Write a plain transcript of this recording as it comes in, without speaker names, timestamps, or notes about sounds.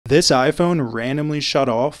This iPhone randomly shut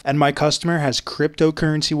off, and my customer has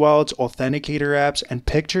cryptocurrency wallets, authenticator apps, and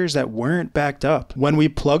pictures that weren't backed up. When we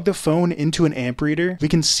plug the phone into an amp reader, we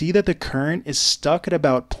can see that the current is stuck at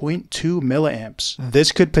about 0.2 milliamps.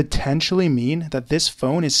 This could potentially mean that this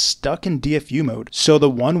phone is stuck in DFU mode. So the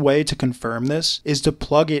one way to confirm this is to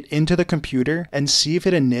plug it into the computer and see if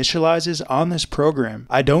it initializes on this program.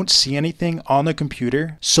 I don't see anything on the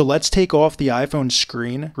computer, so let's take off the iPhone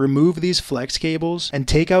screen, remove these flex cables, and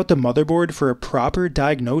take out the motherboard for a proper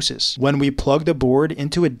diagnosis. When we plug the board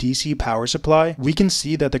into a DC power supply, we can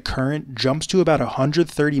see that the current jumps to about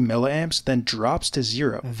 130 milliamps, then drops to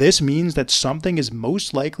 0. This means that something is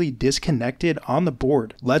most likely disconnected on the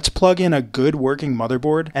board. Let's plug in a good working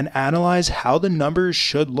motherboard and analyze how the numbers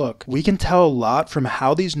should look. We can tell a lot from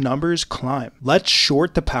how these numbers climb. Let's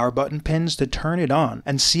short the power button pins to turn it on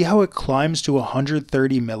and see how it climbs to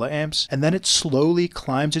 130 milliamps, and then it slowly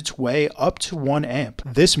climbs its way up to 1 amp.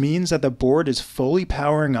 This means that the board is fully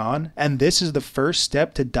powering on, and this is the first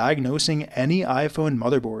step to diagnosing any iPhone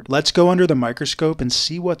motherboard. Let's go under the microscope and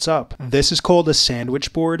see what's up. This is called a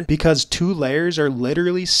sandwich board because 2 layers are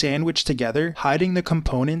literally sandwiched together, hiding the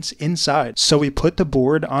components inside. So we put the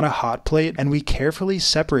board on a hot plate and we carefully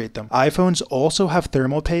separate them. iPhones also have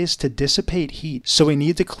thermal paste to dissipate heat, so we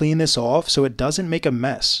need to clean this off so it doesn't make a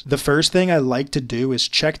mess. The first thing I like to do is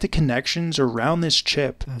check the connections around this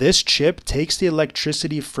chip. This chip takes the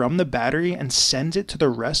electricity from the battery and sends it to the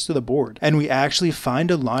rest of the board, and we actually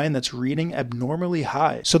find a line that's reading abnormally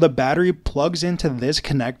high. So the battery plugs into this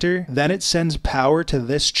connector, then it sends power to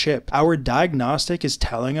this chip. Our diagnostic is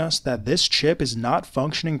telling us that this chip is not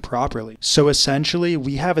functioning properly. So essentially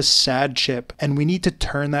we have a sad chip and we need to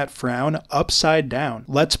turn that frown upside down.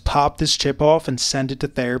 Let's pop this chip off and send it to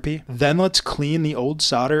therapy. Then let's clean the old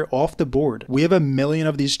solder off the board. We have a million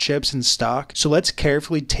of these chips in stock, so let's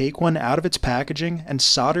carefully take one out of its packaging and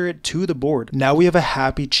solder it to the board. Now we have a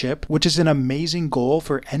happy chip, which is an amazing goal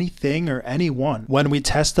for anything or anyone. When we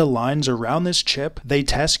test the lines around this chip, they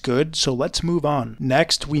test good, so let's move on.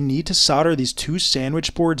 Next, we need to solder these 2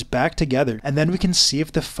 sandwich boards back together, and then we can see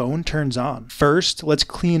if the phone turns on. First, let's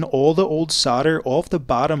clean all the old solder off the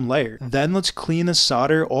bottom layer. Then let's clean the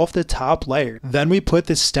solder off the top layer. Then we put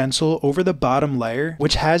this stencil over the bottom layer,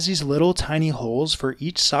 which has these little tiny holes for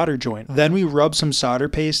each solder joint. Then we rub some solder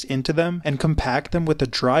paste into them and compact them with a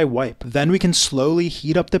dry wipe. Then we can slowly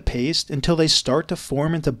heat up the paste until they start to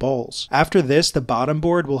form into balls. After this, the bottom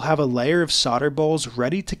board will have a layer of solder balls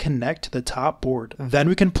ready to connect to the top board. Then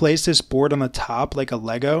we can place this board on the top like a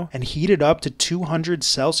Lego and heat it up to 200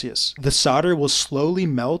 Celsius. The solder will slowly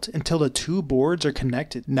melt until the 2 boards are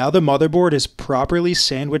connected. Now the motherboard is properly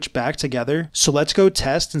sandwiched back together, so let's go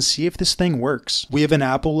test and see if this thing works. We have an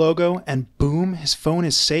Apple logo and boom, his phone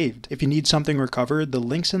is saved. If you need something recovered, the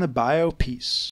link's in the bio. Peace.